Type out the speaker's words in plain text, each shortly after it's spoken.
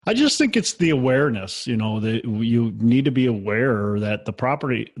I just think it's the awareness, that you need to be aware that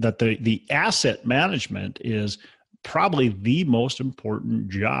the asset management is probably the most important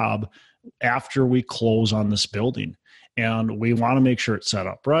job after we close on this building. And we want to make sure it's set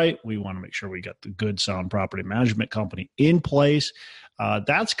up right. We want to make sure we got the good, sound property management company in place.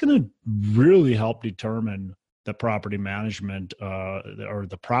 That's going to really help determine the property management or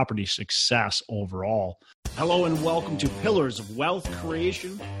the property success overall. Hello and welcome to Pillars of Wealth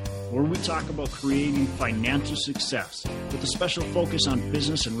Creation, where we talk about creating financial success with a special focus on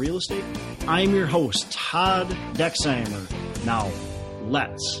business and real estate. I'm your host, Todd Dexheimer. Now,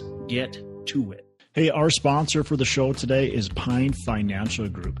 let's get to it. Hey, our sponsor for the show today is Pine Financial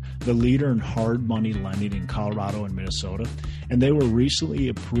Group, the leader in hard money lending in Colorado and Minnesota. And they were recently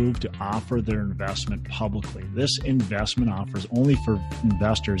approved to offer their investment publicly. This investment offer is only for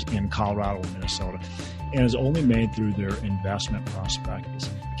investors in Colorado and Minnesota and is only made through their investment prospectus.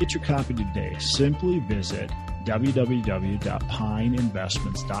 Get your copy today. Simply visit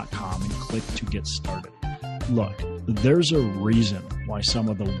www.pineinvestments.com and click to get started. Look, there's a reason why some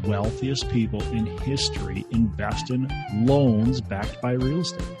of the wealthiest people in history invest in loans backed by real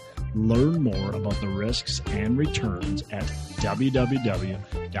estate. Learn more about the risks and returns at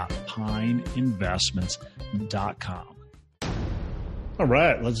www.pineinvestments.com. All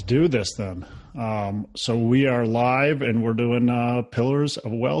right, let's do this then. So we are live and we're doing Pillars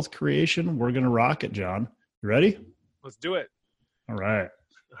of Wealth Creation. We're going to rock it, John. You ready? Let's do it. All right.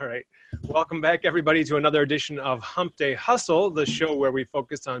 All right. Welcome back, everybody, to another edition of Hump Day Hustle, the show where we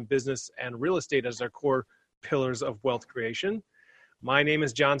focus on business and real estate as our core pillars of wealth creation. My name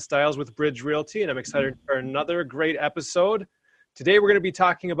is John Stiles with Bridge Realty, and I'm excited for another great episode. Today, we're going to be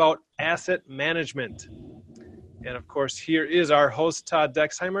talking about asset management. And, of course, here is our host, Todd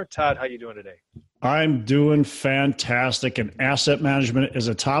Dexheimer. Todd, how you doing today? I'm doing fantastic, and asset management is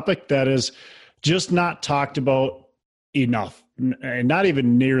a topic that is just not talked about enough. And not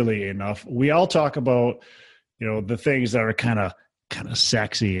even nearly enough. We all talk about, the things that are kind of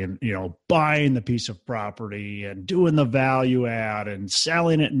sexy and, buying the piece of property and doing the value add and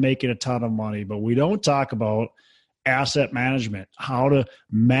selling it and making a ton of money. But we don't talk about asset management, how to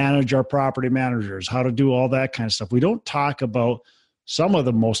manage our property managers, how to do all that kind of stuff. We don't talk about some of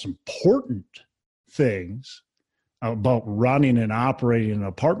the most important things about running and operating an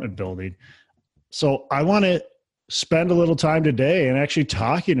apartment building. So I want to spend a little time today and actually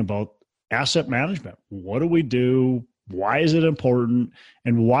talking about asset management. What do we do? Why is it important?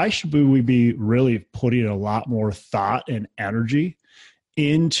 And why should we be really putting a lot more thought and energy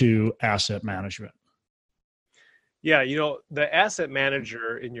into asset management? Yeah, the asset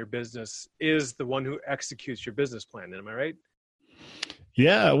manager in your business is the one who executes your business plan. Am I right?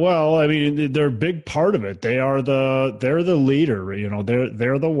 Yeah, well, I mean, they're a big part of it. They're the leader.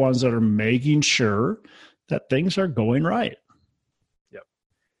 They're the ones that are making sure that things are going right. Yep.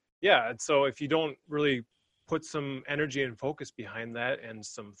 Yeah. And so if you don't really put some energy and focus behind that and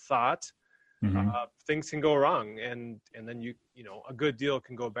some thought, things can go wrong. And then a good deal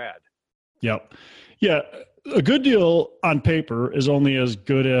can go bad. Yep. Yeah. A good deal on paper is only as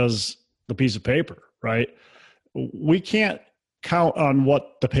good as the piece of paper, right? We can't count on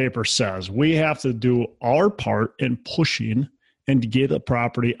what the paper says. We have to do our part in pushing and to get a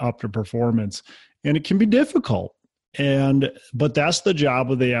property up to performance. And it can be difficult. But that's the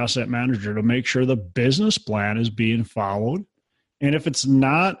job of the asset manager, to make sure the business plan is being followed. And if it's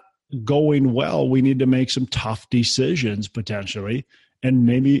not going well, we need to make some tough decisions potentially, and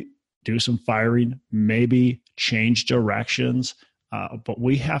maybe do some firing, maybe change directions. But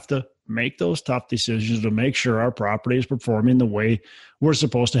we have to make those tough decisions to make sure our property is performing the way we're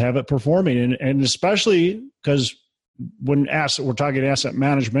supposed to have it performing. And especially because when we're talking asset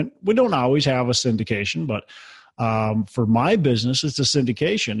management, we don't always have a syndication, but for my business, it's a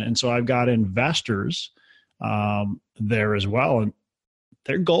syndication. And so I've got investors there as well. And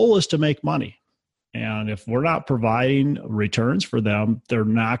their goal is to make money. And if we're not providing returns for them, they're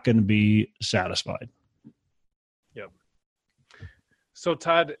not going to be satisfied. Yep. So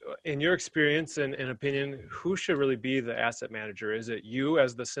Todd, in your experience and opinion, who should really be the asset manager? Is it you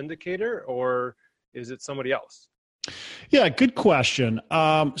as the syndicator, or is it somebody else? Yeah, good question.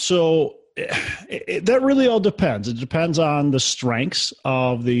 So that really all depends. It depends on the strengths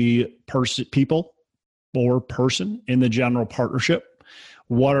of the people or person in the general partnership.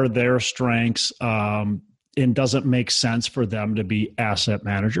 What are their strengths? And does it make sense for them to be asset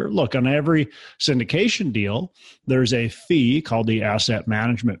manager? Look, on every syndication deal, there's a fee called the asset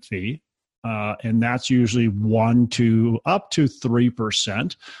management fee. and that's usually 1 to up to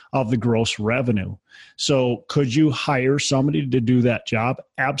 3% of the gross revenue. So could you hire somebody to do that job?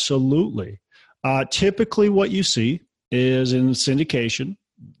 Absolutely. Typically what you see is in syndication,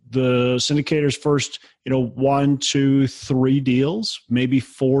 the syndicators first, 1, 2, 3 deals, maybe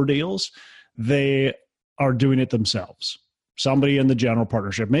 4 deals, they are doing it themselves. Somebody in the general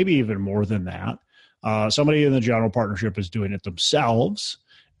partnership, maybe even more than that. Somebody in the general partnership is doing it themselves.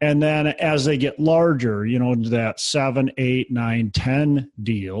 And then as they get larger, into that 7, 8, 9, 10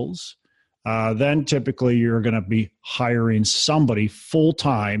 deals, then typically you're going to be hiring somebody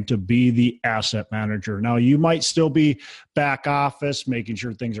full-time to be the asset manager. Now, you might still be back office, making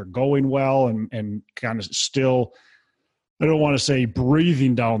sure things are going well and kind of still, I don't want to say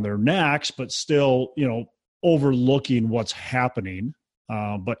breathing down their necks, but still, overlooking what's happening.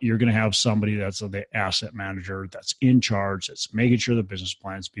 But you're going to have somebody that's the asset manager that's in charge, that's making sure the business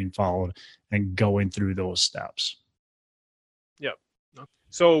plan is being followed and going through those steps. Yep.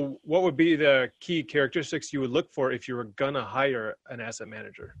 So what would be the key characteristics you would look for if you were going to hire an asset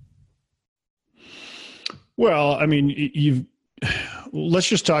manager? Well, I mean, let's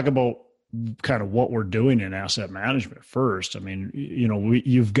just talk about kind of what we're doing in asset management first. I mean,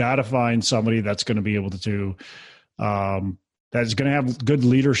 you've got to find somebody that's going to be able to that's going to have good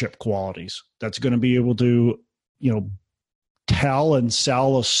leadership qualities, that's going to be able to, tell and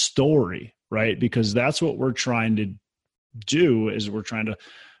sell a story, right? Because that's what we're trying to do, is we're trying to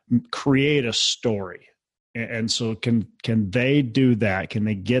create a story. And so can they do that? Can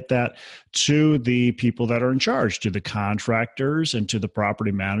they get that to the people that are in charge, to the contractors and to the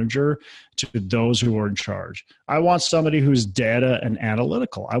property manager, to those who are in charge? I want somebody who's data and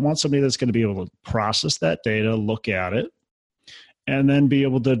analytical. I want somebody that's going to be able to process that data, look at it, and then be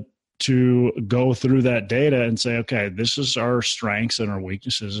able to go through that data and say, okay, this is our strengths and our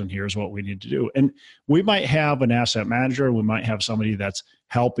weaknesses, and here's what we need to do. And we might have an asset manager, we might have somebody that's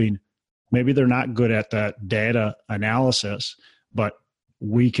helping. Maybe they're not good at that data analysis, but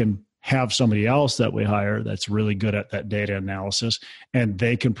we can have somebody else that we hire that's really good at that data analysis, and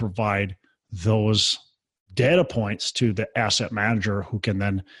they can provide those data points to the asset manager, who can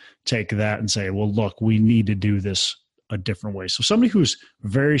then take that and say, well, look, we need to do this a different way. So somebody who's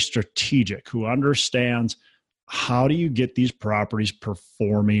very strategic, who understands how do you get these properties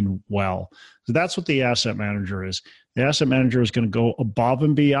performing well. So that's what the asset manager is. The asset manager is going to go above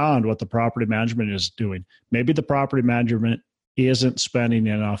and beyond what the property management is doing. Maybe the property management isn't spending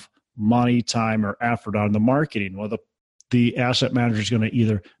enough money, time, or effort on the marketing. Well, the asset manager is going to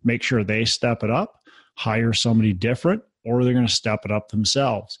either make sure they step it up, hire somebody different, or they're going to step it up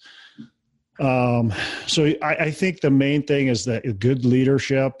themselves. So I think the main thing is that good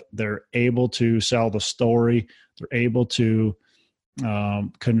leadership, they're able to sell the story, they're able to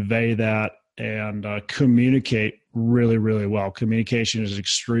convey that and communicate really, really well. Communication is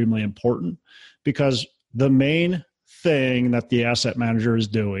extremely important, because the main thing that the asset manager is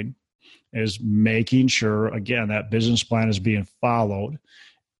doing is making sure, again, that business plan is being followed.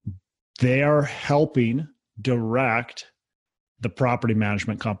 They are helping direct the property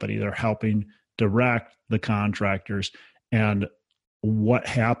management company. They're helping direct the contractors and what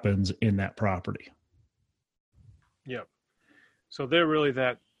happens in that property. Yep. So they're really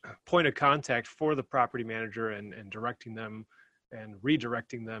that point of contact for the property manager and directing them and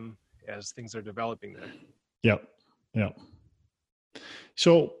redirecting them as things are developing there. Yep.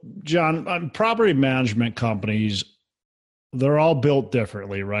 So, John, property management companies, they're all built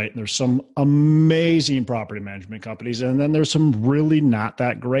differently, right? There's some amazing property management companies, and then there's some really not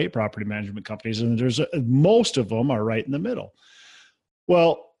that great property management companies, and most of them are right in the middle.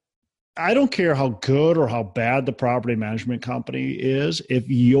 Well, I don't care how good or how bad the property management company is. If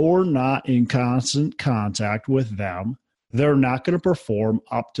you're not in constant contact with them, they're not going to perform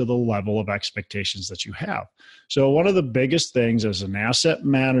up to the level of expectations that you have. So one of the biggest things as an asset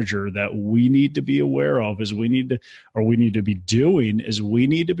manager that we need to be aware of is we need to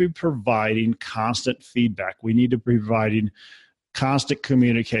be providing constant feedback. We need to be providing constant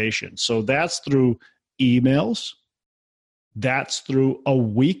communication. So that's through emails. That's through a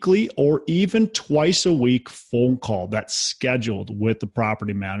weekly or even twice a week phone call that's scheduled with the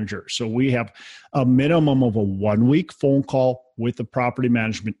property manager. So we have a minimum of a 1 week phone call with the property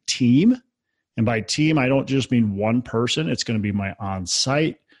management team. And by team, I don't just mean one person. It's going to be my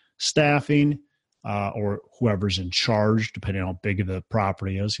on-site staffing or whoever's in charge, depending on how big of the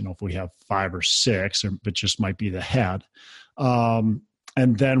property is. If we have 5 or 6, it just might be the head. And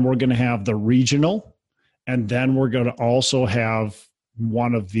then we're going to have the regional. And then we're going to also have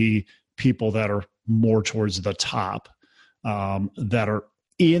one of the people that are more towards the top that are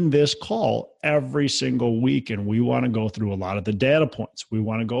in this call every single week. And we want to go through a lot of the data points. We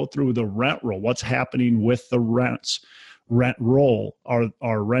want to go through the rent roll, what's happening with the rent roll.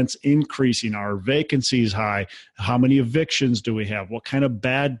 Are rents increasing? Are vacancies high? How many evictions do we have? What kind of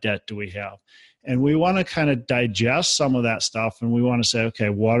bad debt do we have? And we want to kind of digest some of that stuff. And we want to say, okay,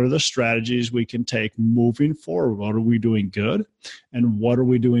 what are the strategies we can take moving forward? What are we doing good? And what are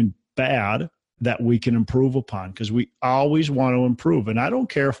we doing bad that we can improve upon? Because we always want to improve. And I don't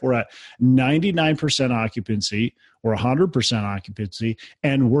care if we're at 99% occupancy or 100% occupancy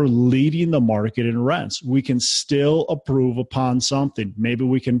and we're leading the market in rents. We can still improve upon something. Maybe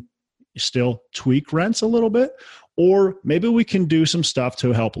we can still tweak rents a little bit, or maybe we can do some stuff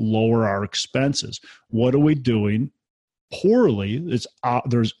to help lower our expenses. What are we doing poorly?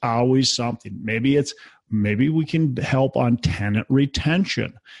 There's always something. Maybe we can help on tenant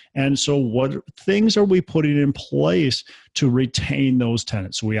retention. And so what things are we putting in place to retain those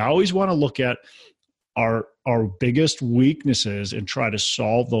tenants? So we always want to look at our biggest weaknesses and try to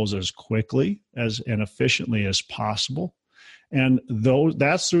solve those as quickly and efficiently as possible. And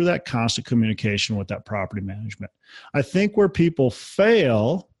that's through that constant communication with that property management. I think where people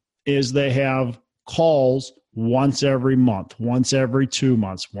fail is they have calls once every month, once every 2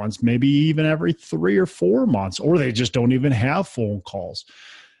 months, once maybe even every 3 or 4 months, or they just don't even have phone calls.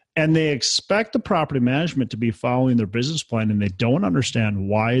 And they expect the property management to be following their business plan, and they don't understand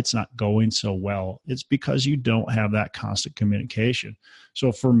why it's not going so well. It's because you don't have that constant communication.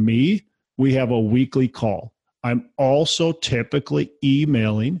 So for me, we have a weekly call. I'm also typically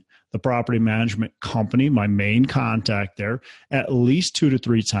emailing the property management company, my main contact there, at least 2 to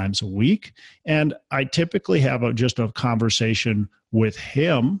 3 times a week. And I typically have just a conversation with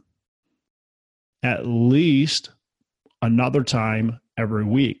him at least another time every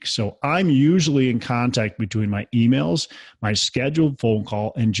week. So I'm usually in contact between my emails, my scheduled phone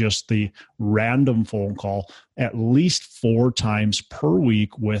call, and just the random phone call at least 4 times per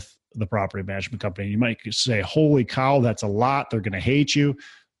week with the property management company. You might say, holy cow, that's a lot. They're going to hate you.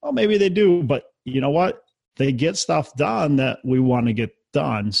 Well, maybe they do, but you know what? They get stuff done that we want to get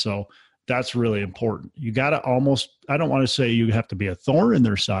done. So that's really important. You got to I don't want to say you have to be a thorn in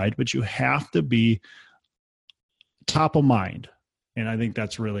their side, but you have to be top of mind. And I think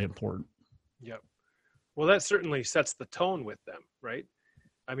that's really important. Yep. Well, that certainly sets the tone with them, right?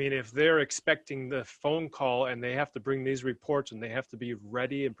 I mean, if they're expecting the phone call and they have to bring these reports and they have to be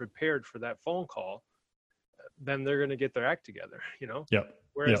ready and prepared for that phone call, then they're going to get their act together, you know? Yep.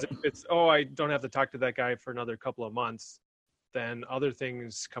 Whereas if it's, I don't have to talk to that guy for another couple of months, then other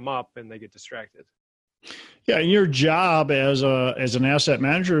things come up and they get distracted. Yeah, and your job as an asset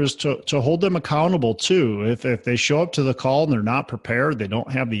manager is to hold them accountable too. If they show up to the call and they're not prepared, they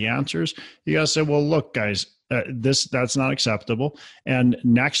don't have the answers, you got to say, well, look, guys, that's not acceptable. And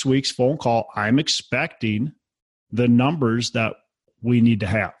next week's phone call, I'm expecting the numbers that we need to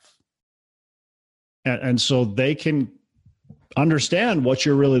have. And so they can understand what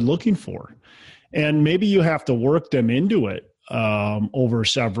you're really looking for. And maybe you have to work them into it over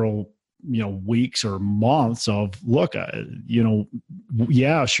several weeks or months of, look,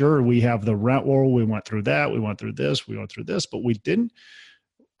 yeah, sure, we have the rent roll. We went through that. We went through this. We went through this, but we didn't.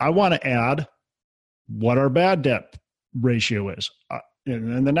 I want to add what our bad debt ratio is.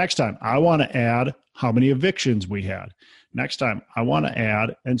 And then the next time, I want to add how many evictions we had. Next time, I want to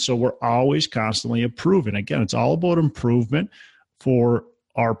add. And so we're always constantly improving. Again, it's all about improvement for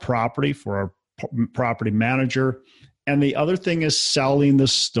our property, for our property manager. And the other thing is selling the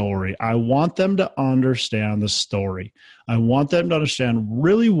story. I want them to understand the story. I want them to understand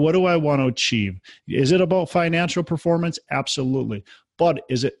really, what do I want to achieve? Is it about financial performance? Absolutely. But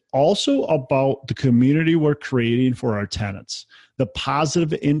is it also about the community we're creating for our tenants, the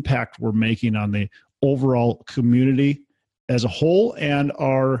positive impact we're making on the overall community as a whole and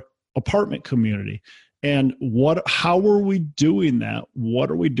our apartment community? And how are we doing that? What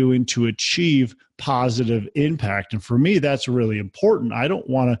are we doing to achieve positive impact? And for me, that's really important. I don't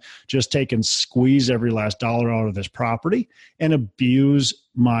want to just take and squeeze every last dollar out of this property and abuse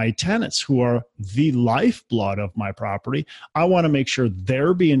my tenants who are the lifeblood of my property. I want to make sure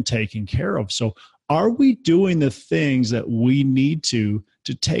they're being taken care of. So are we doing the things that we need to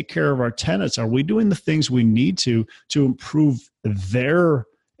take care of our tenants? Are we doing the things we need to improve their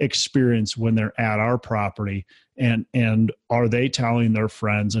experience when they're at our property, and are they telling their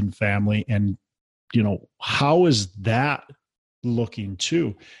friends and family? And how is that looking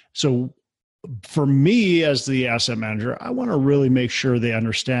too? So for me as the asset manager, I want to really make sure they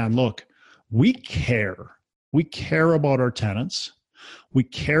understand, look, we care about our tenants. We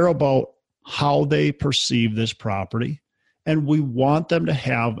care about how they perceive this property, And we want them to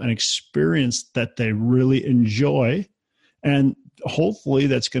have an experience that they really enjoy. And hopefully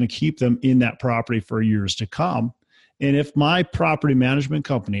that's going to keep them in that property for years to come. And if my property management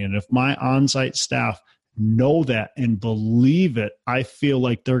company and if my on-site staff know that and believe it, I feel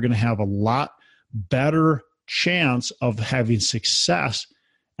like they're going to have a lot better chance of having success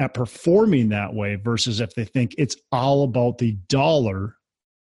at performing that way versus if they think it's all about the dollar,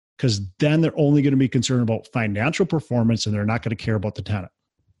 because then they're only going to be concerned about financial performance and they're not going to care about the tenant.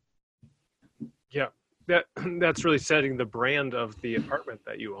 Yeah, that's really setting the brand of the apartment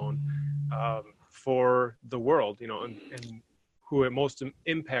that you own for the world, and who it most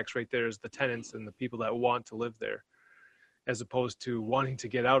impacts right there is the tenants and the people that want to live there, as opposed to wanting to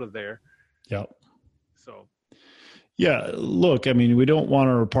get out of there. Yeah. So. Yeah, look, I mean, we don't want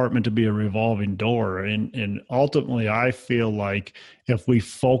our apartment to be a revolving door. And ultimately, I feel like if we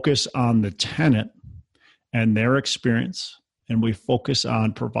focus on the tenant and their experience, and we focus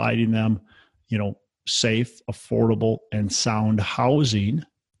on providing them, safe, affordable, and sound housing,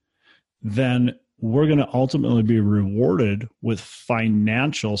 then we're going to ultimately be rewarded with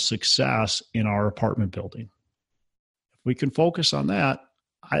financial success in our apartment building. If we can focus on that,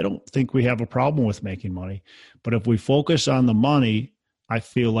 I don't think we have a problem with making money. But if we focus on the money, I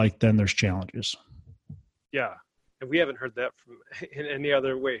feel like then there's challenges. Yeah. And we haven't heard that from in any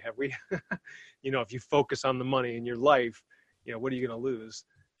other way, have we? If you focus on the money in your life, what are you going to lose?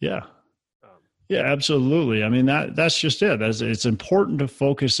 Yeah. Yeah, absolutely. I mean, that's just it. It's important to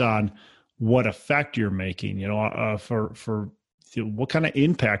focus on what effect you're making, for what kind of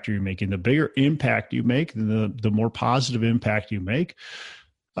impact are you making? The bigger impact you make, the more positive impact you make,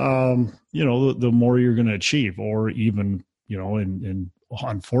 the more you're going to achieve, or even, in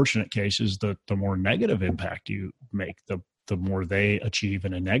unfortunate cases, the more negative impact you make, the more they achieve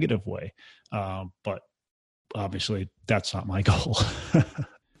in a negative way. But obviously that's not my goal.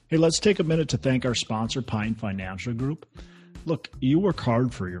 Hey, let's take a minute to thank our sponsor, Pine Financial Group. Look, you work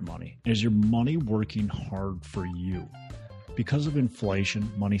hard for your money. Is your money working hard for you? Because of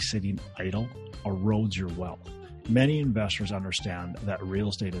inflation, money sitting idle erodes your wealth. Many investors understand that real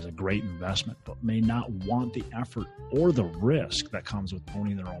estate is a great investment, but may not want the effort or the risk that comes with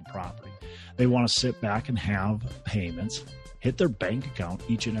owning their own property. They want to sit back and have payments, hit their bank account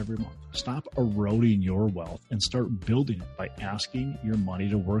each and every month. Stop eroding your wealth and start building it by asking your money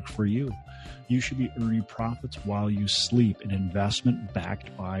to work for you. You should be earning profits while you sleep, an investment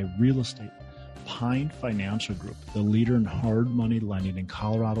backed by real estate. Pine Financial Group, the leader in hard money lending in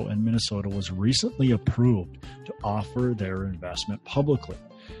Colorado and Minnesota, was recently approved to offer their investment publicly.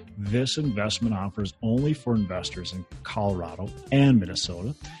 This investment offer is only for investors in Colorado and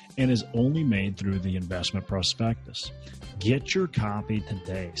Minnesota and is only made through the investment prospectus. Get your copy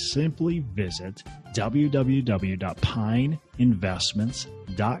today. Simply visit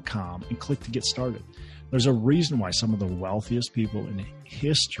www.pineinvestments.com and click to get started. There's a reason why some of the wealthiest people in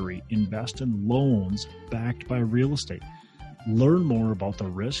history invest in loans backed by real estate. Learn more about the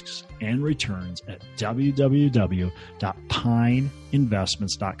risks and returns at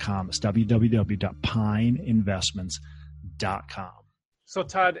www.pineinvestments.com. It's www.pineinvestments.com. So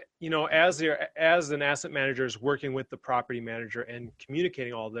Todd, as an asset manager is working with the property manager and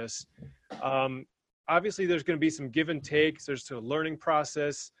communicating all this, obviously there's going to be some give and takes. There's a learning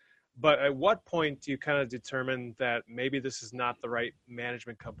process. But at what point do you kind of determine that maybe this is not the right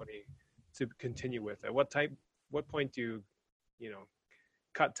management company to continue with? At what point do you,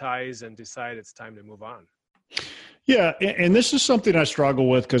 cut ties and decide it's time to move on? Yeah, and this is something I struggle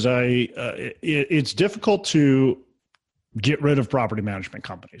with because it's difficult to get rid of property management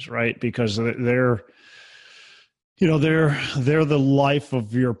companies, right? Because they're the life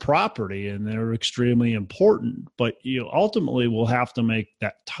of your property and they're extremely important, but you ultimately will have to make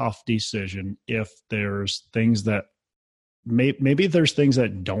that tough decision if there's things that maybe there's things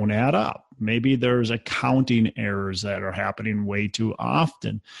that don't add up. Maybe there's accounting errors that are happening way too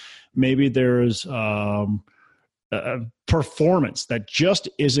often. Maybe there's performance that just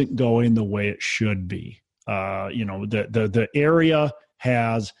isn't going the way it should be. The area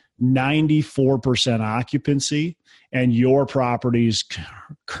has 94% occupancy and your property's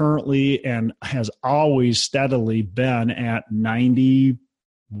currently and has always steadily been at 91%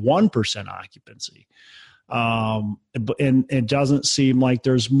 occupancy. And it doesn't seem like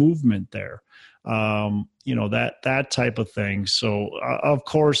there's movement there. That type of thing. So of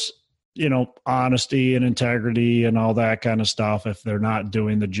course, honesty and integrity and all that kind of stuff. If they're not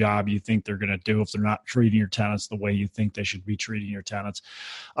doing the job you think they're going to do, if they're not treating your tenants the way you think they should be treating your tenants.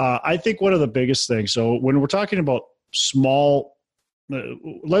 I think one of the biggest things, so when we're talking about small,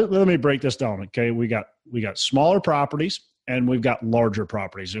 let me break this down. Okay. We got smaller properties and we've got larger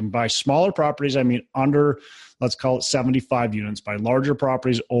properties. And by smaller properties, I mean under, let's call it 75 units. By larger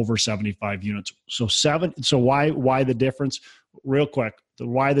properties, over 75 units. So why the difference? Real quick,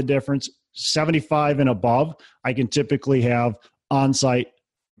 why the difference? 75 and above, I can typically have on-site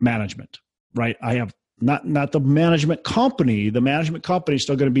management, right? I have not the management company. The management company is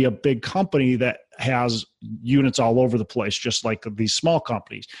still going to be a big company that has units all over the place, just like these small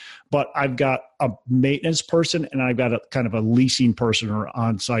companies. But I've got a maintenance person and I've got a kind of a leasing person or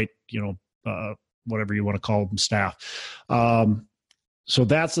on-site, whatever you want to call them, staff. So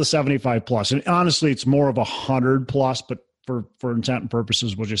that's the 75 plus. And honestly, it's more of 100 plus, but for intent and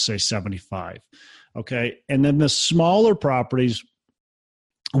purposes, we'll just say 75. Okay. And then the smaller properties,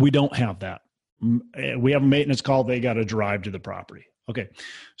 we don't have that. We have a maintenance call. They got to drive to the property. Okay.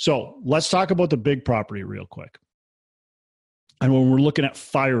 So let's talk about the big property real quick. And when we're looking at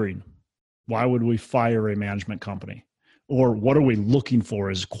firing, why would we fire a management company? Or what are we looking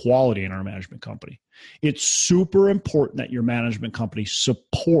for as quality in our management company? It's super important that your management company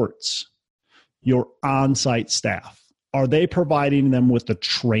supports your on-site staff. Are they providing them with the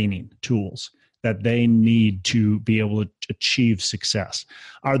training tools that they need to be able to achieve success?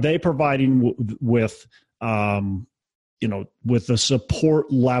 Are they providing with the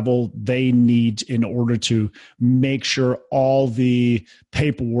support level they need in order to make sure all the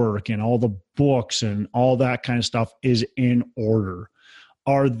paperwork and all the books and all that kind of stuff is in order?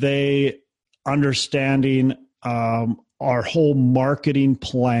 Are they understanding our whole marketing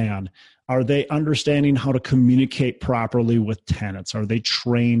plan? Are they understanding how to communicate properly with tenants? Are they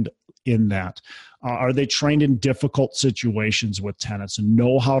trained in that? Are they trained in difficult situations with tenants and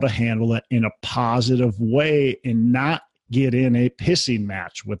know how to handle it in a positive way and not get in a pissing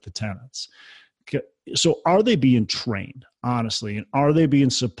match with the tenants? So are they being trained, honestly, and are they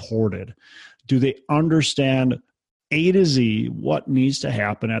being supported? Do they understand A to Z what needs to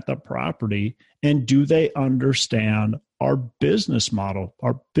happen at the property? And do they understand our business model,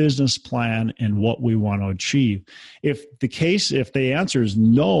 our business plan, and what we want to achieve? If the answer is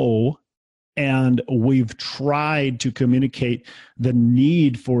no, and we've tried to communicate the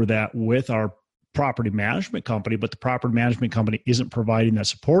need for that with our property management company, but the property management company isn't providing that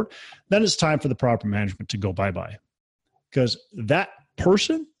support, then it's time for the property management to go bye-bye. Because that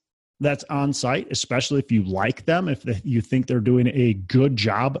person that's on site, especially if you like them, if you think they're doing a good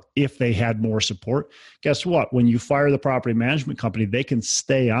job, if they had more support, guess what? When you fire the property management company, they can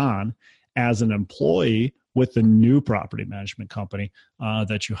stay on as an employee with the new property management company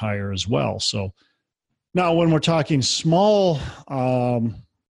that you hire as well. So now when we're talking small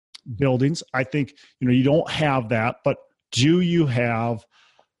buildings, I think, you don't have that, but do you have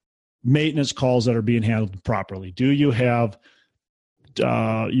maintenance calls that are being handled properly? Do you have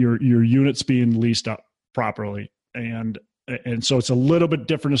your units being leased up properly? And so it's a little bit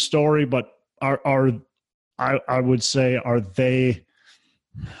different a story, but I would say, are they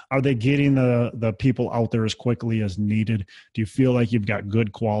getting the people out there as quickly as needed? Do you feel like you've got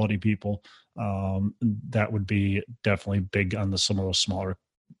good quality people? That would be definitely big on some of those smaller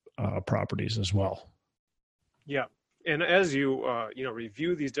properties as well. Yeah. And as you,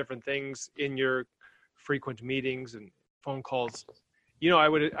 review these different things in your frequent meetings and phone calls, I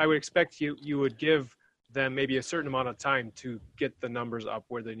would expect you would give them maybe a certain amount of time to get the numbers up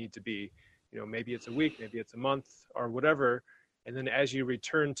where they need to be. Maybe it's a week, maybe it's a month or whatever. And then as you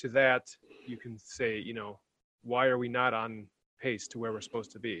return to that, you can say, why are we not on pace to where we're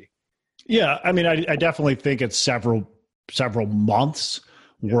supposed to be? Yeah. I mean, I definitely think it's several months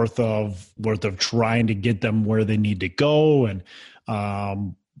worth of trying to get them where they need to go. And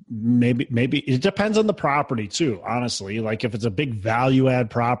maybe it depends on the property too, honestly. Like if it's a big value add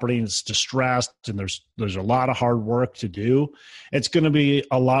property and it's distressed and there's a lot of hard work to do, it's going to be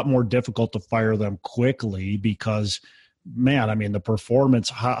a lot more difficult to fire them quickly because, man, I mean, the performance,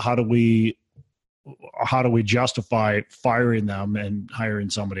 how do we justify firing them and hiring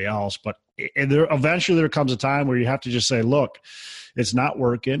somebody else? But eventually there comes a time where you have to just say, look, it's not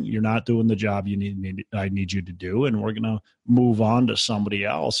working. You're not doing the job I need you to do, and we're going to move on to somebody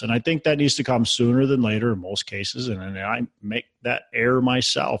else. And I think that needs to come sooner than later in most cases. And I make that error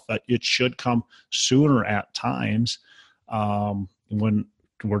myself, that it should come sooner at times when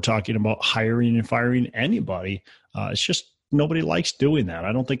we're talking about hiring and firing anybody. It's just nobody likes doing that.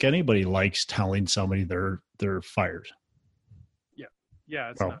 I don't think anybody likes telling somebody they're fired.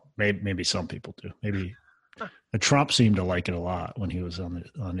 Yeah. It's well, maybe some people do. Maybe Trump seemed to like it a lot when he was on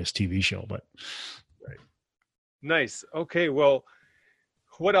his TV show. But right. Nice. Okay. Well,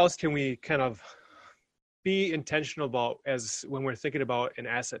 what else can we kind of be intentional about as when we're thinking about an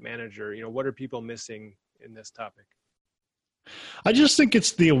asset manager? What are people missing in this topic? I just think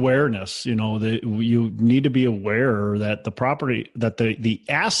it's the awareness, that you need to be aware that the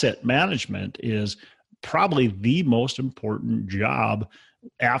asset management is probably the most important job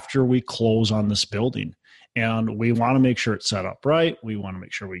after we close on this building. And we want to make sure it's set up right. We want to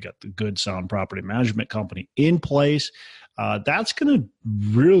make sure we got the good, sound property management company in place. That's going to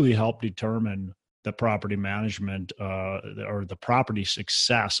really help determine the property management or the property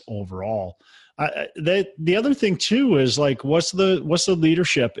success overall. The other thing too is like, what's the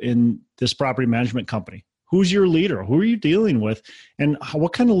leadership in this property management company? Who's your leader? Who are you dealing with? And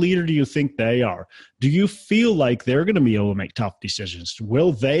what kind of leader do you think they are? Do you feel like they're going to be able to make tough decisions?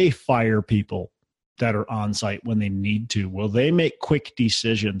 Will they fire people that are on site when they need to? Will they make quick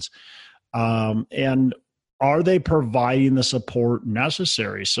decisions? And are they providing the support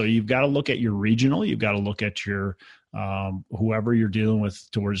necessary? So you've got to look at your regional, you've got to look at your whoever you're dealing with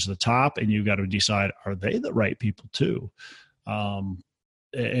towards the top, and you've got to decide, are they the right people too?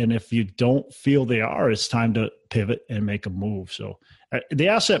 And if you don't feel they are, it's time to pivot and make a move. So the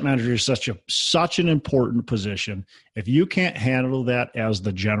asset manager is such an important position. If you can't handle that as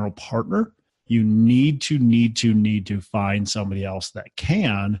the general partner, you need to find somebody else that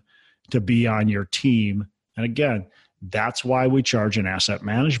can to be on your team. And again, that's why we charge an asset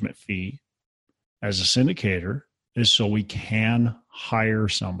management fee as a syndicator, is so we can hire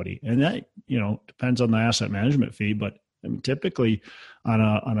somebody. And that, depends on the asset management fee, but I mean, typically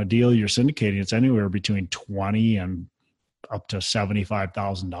on a deal you're syndicating, it's anywhere between $20,000 and up to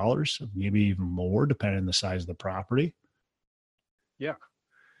 $75,000, maybe even more, depending on the size of the property. Yeah.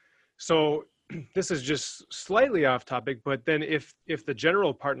 So this is just slightly off topic, but then if the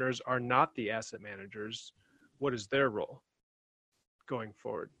general partners are not the asset managers, what is their role going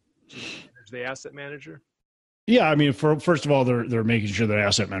forward? Is the asset manager? Yeah, I mean, first of all, they're making sure the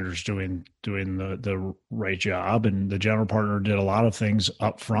asset manager is doing the right job, and the general partner did a lot of things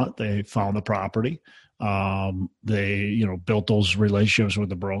up front. They found the property, they built those relationships with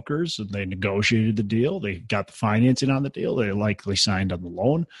the brokers, and they negotiated the deal. They got the financing on the deal. They likely signed on the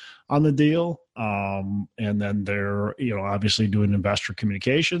loan on the deal, and then they're obviously doing investor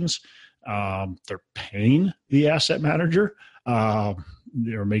communications. They're paying the asset manager.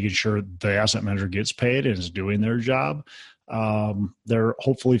 They're making sure the asset manager gets paid and is doing their job. They're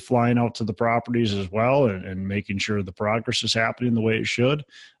hopefully flying out to the properties as well and making sure the progress is happening the way it should.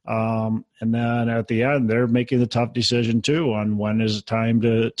 And then at the end, they're making the tough decision too on when is it time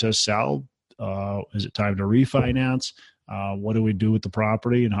to sell? Is it time to refinance? What do we do with the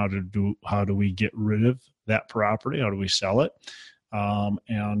property, and how do we get rid of that property? How do we sell it?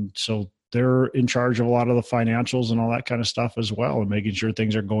 And so they're in charge of a lot of the financials and all that kind of stuff as well, and making sure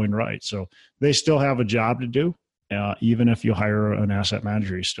things are going right. So they still have a job to do. Even if you hire an asset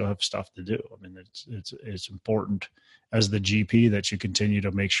manager, you still have stuff to do. I mean, it's important as the GP that you continue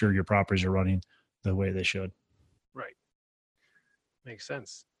to make sure your properties are running the way they should. Right. Makes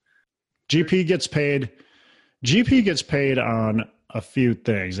sense. GP gets paid on a few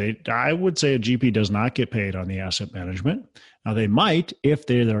things. I would say a GP does not get paid on the asset management. Now they might if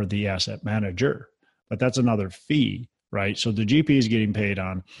they are the asset manager, but that's another fee, right? So the GP is getting paid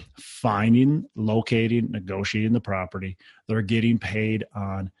on finding, locating, negotiating the property. They're getting paid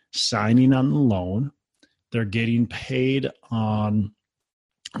on signing on the loan. They're getting paid on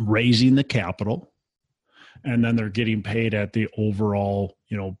raising the capital. And then they're getting paid at the overall,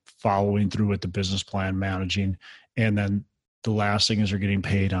 following through with the business plan, managing. And then the last thing is they're getting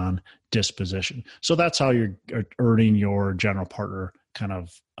paid on disposition. So that's how you're earning your general partner kind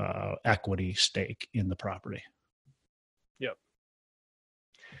of equity stake in the property. Yep.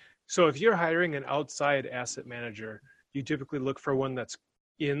 So if you're hiring an outside asset manager, you typically look for one that's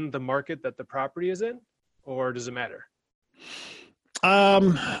in the market that the property is in, or does it matter?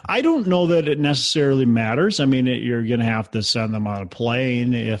 I don't know that it necessarily matters. I mean, you're going to have to send them on a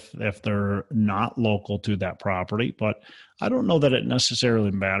plane if they're not local to that property, but I don't know that it necessarily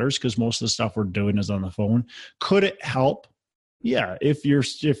matters because most of the stuff we're doing is on the phone. Could it help? Yeah. If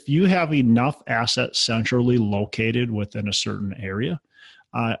you have enough assets centrally located within a certain area,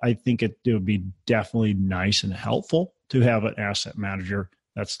 I think it would be definitely nice and helpful to have an asset manager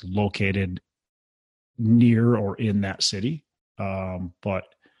that's located near or in that city. But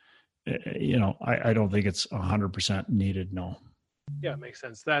I don't think it's 100% needed. No. Yeah, it makes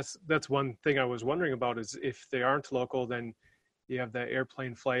sense. That's one thing I was wondering about is if they aren't local, then you have that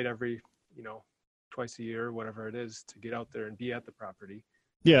airplane flight every, twice a year, whatever it is, to get out there and be at the property.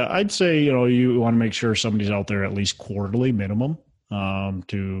 Yeah, I'd say, you want to make sure somebody's out there at least quarterly minimum,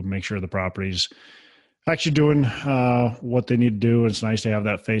 to make sure the property's actually doing what they need to do. It's nice to have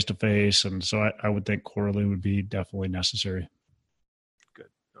that face-to-face. And so I would think quarterly would be definitely necessary. Good.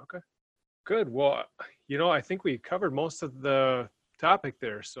 Okay. Good. Well, I think we covered most of the topic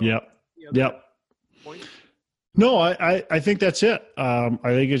there. So Yep. Point? No, I think that's it. I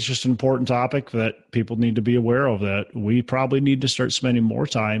think it's just an important topic that people need to be aware of, that we probably need to start spending more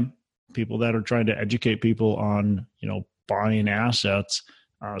time, people that are trying to educate people on, buying assets,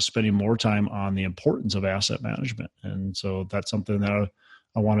 spending more time on the importance of asset management. And so that's something that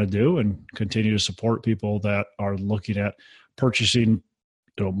I want to do and continue to support people that are looking at purchasing,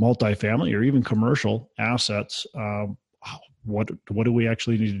 multifamily or even commercial assets. What do we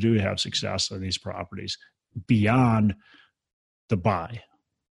actually need to do to have success on these properties beyond the buy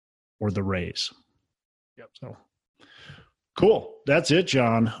or the raise? Yep. So cool. That's it,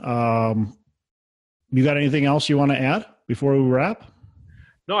 John. You got anything else you want to add before we wrap?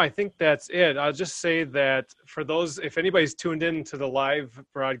 No, I think that's it. I'll just say that for those, if anybody's tuned in to the live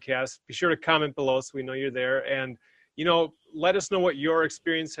broadcast, be sure to comment below so we know you're there. And, let us know what your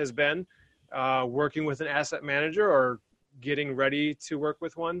experience has been working with an asset manager or getting ready to work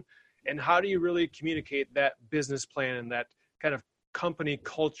with one. And how do you really communicate that business plan and that kind of company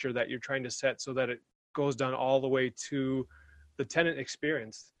culture that you're trying to set so that it goes down all the way to the tenant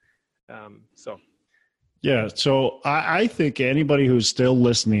experience? Yeah. So I think anybody who's still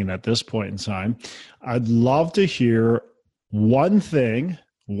listening at this point in time, I'd love to hear one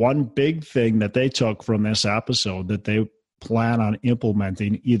big thing that they took from this episode that they plan on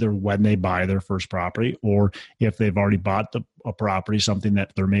implementing either when they buy their first property or if they've already bought a property, something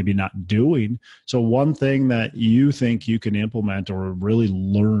that they're maybe not doing. So one thing that you think you can implement or really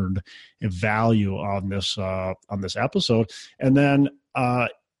learned a value on this episode. And then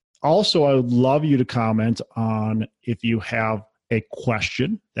also, I would love you to comment on if you have a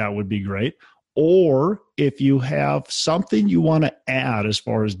question, that would be great. Or if you have something you want to add as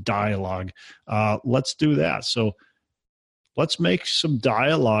far as dialogue, let's do that. So let's make some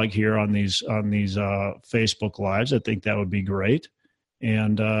dialogue here on these Facebook Lives. I think that would be great.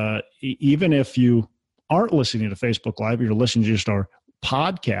 And even if you aren't listening to Facebook Live, you're listening to just our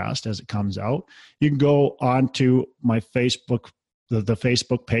podcast as it comes out, you can go on to my Facebook, the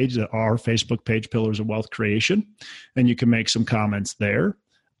Facebook page, our Facebook page, Pillars of Wealth Creation, and you can make some comments there.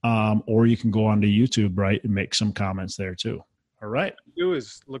 Or you can go onto YouTube, right, and make some comments there too. All right. What you do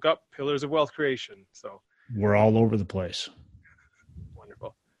is look up Pillars of Wealth Creation. So we're all over the place.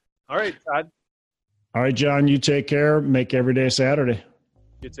 Wonderful. All right, Todd. All right, John, you take care. Make every day Saturday.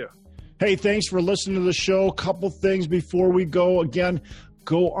 You too. Hey, thanks for listening to the show. Couple things before we go. Again,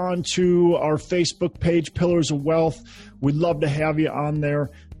 go on to our Facebook page, Pillars of Wealth. We'd love to have you on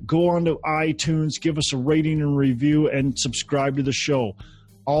there. Go on to iTunes, give us a rating and review, and subscribe to the show.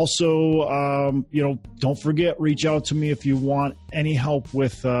 Also, don't forget, reach out to me if you want any help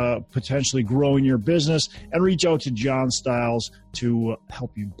with potentially growing your business, and reach out to John Stiles to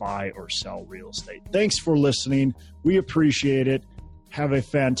help you buy or sell real estate. Thanks for listening. We appreciate it. Have a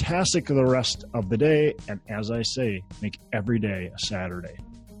fantastic the rest of the day. And as I say, make every day a Saturday.